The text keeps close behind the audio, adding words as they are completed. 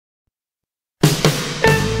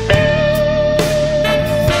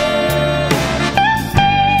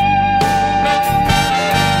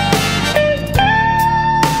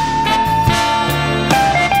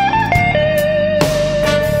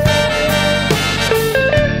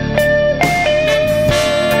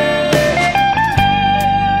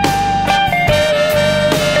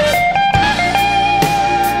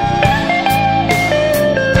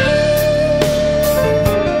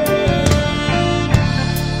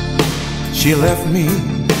She left me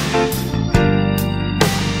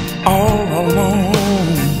all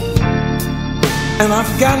alone, and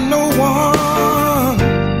I've got no one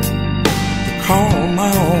to call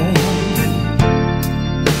my own.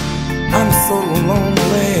 I'm so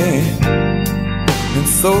lonely and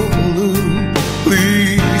so blue.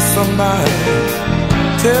 Please, somebody,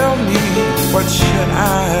 tell me, what should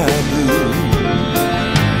I do?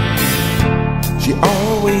 She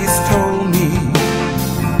always told me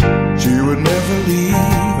she would never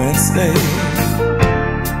leave and stay.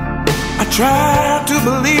 I tried to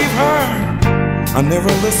believe her. I never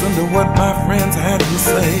listened to what my friends had to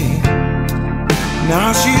say.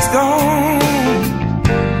 Now she's gone,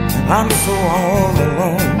 and I'm so all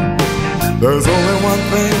alone. There's only one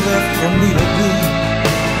thing left for me to do,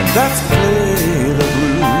 and that's play the blues.